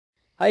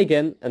Hi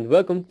again and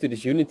welcome to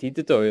this Unity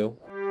tutorial.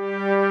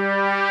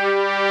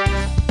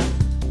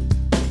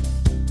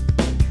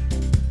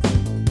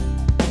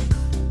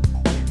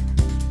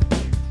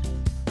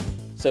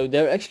 So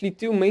there are actually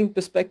two main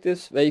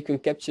perspectives where you can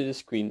capture the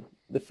screen.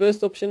 The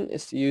first option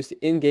is to use the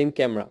in-game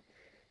camera.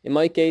 In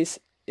my case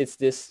it's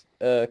this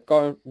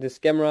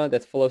camera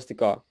that follows the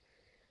car.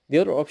 The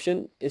other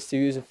option is to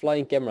use a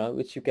flying camera,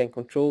 which you can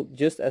control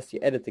just as you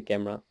edit the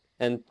camera,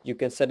 and you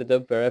can set it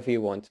up wherever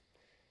you want,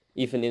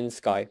 even in the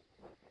sky.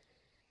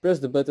 Press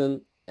the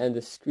button and the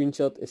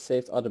screenshot is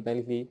saved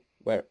automatically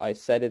where I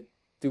set it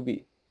to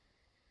be.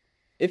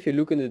 If you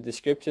look in the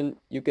description,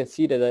 you can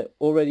see that I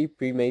already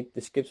pre-made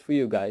the scripts for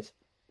you guys.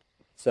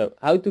 So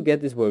how to get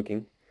this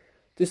working?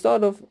 To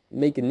start off,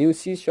 make a new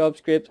C#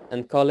 script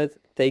and call it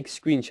take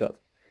screenshot.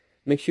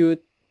 Make sure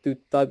to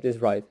type this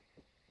right.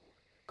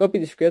 Copy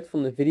the script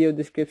from the video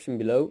description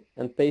below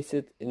and paste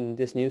it in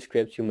this new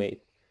script you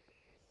made.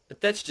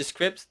 Attach the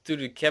script to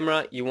the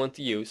camera you want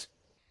to use.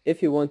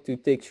 If you want to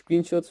take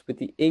screenshots with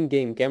the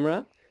in-game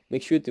camera,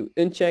 make sure to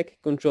uncheck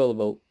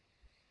controllable.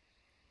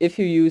 If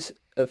you use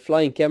a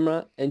flying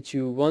camera and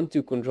you want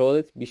to control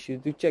it, be sure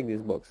to check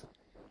this box.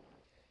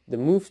 The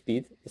move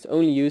speed is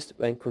only used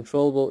when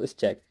controllable is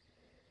checked.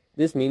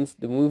 This means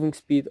the moving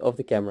speed of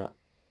the camera.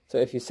 So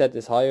if you set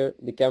this higher,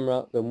 the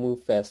camera will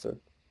move faster.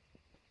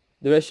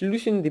 The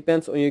resolution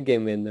depends on your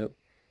game window.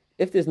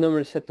 If this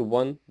number is set to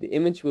 1, the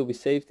image will be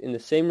saved in the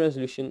same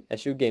resolution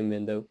as your game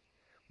window.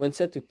 When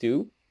set to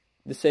 2,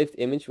 the saved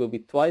image will be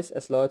twice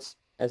as large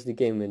as the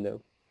game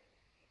window.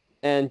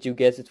 And you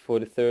get it for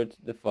the third,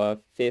 the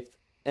fifth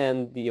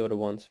and the other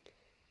ones.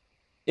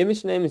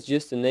 Image name is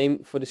just the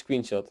name for the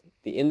screenshot.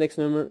 The index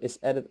number is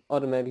added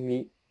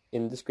automatically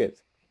in the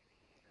script.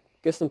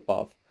 Custom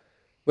path.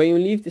 When you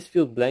leave this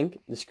field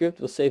blank, the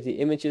script will save the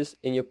images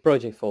in your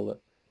project folder.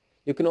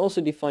 You can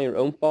also define your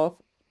own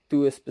path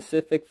to a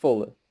specific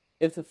folder.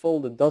 If the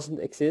folder doesn't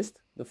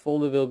exist, the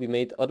folder will be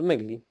made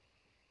automatically.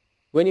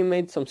 When you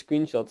made some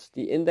screenshots,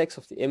 the index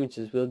of the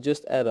images will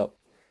just add up.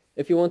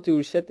 If you want to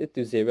reset it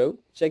to 0,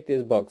 check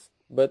this box,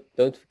 but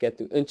don't forget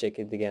to uncheck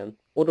it again.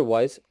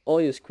 Otherwise, all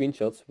your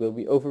screenshots will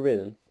be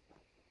overridden.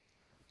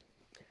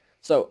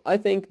 So I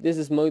think this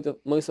is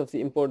most of the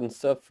important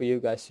stuff for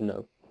you guys to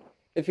know.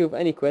 If you have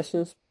any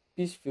questions,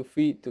 please feel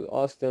free to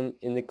ask them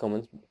in the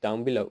comments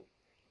down below.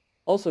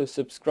 Also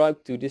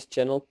subscribe to this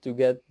channel to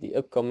get the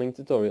upcoming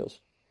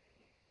tutorials.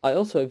 I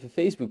also have a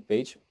Facebook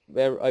page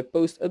where I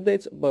post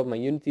updates about my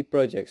Unity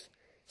projects.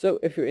 So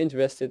if you're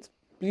interested,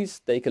 please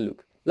take a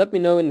look. Let me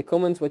know in the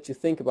comments what you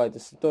think about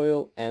this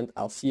tutorial and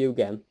I'll see you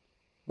again.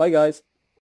 Bye guys!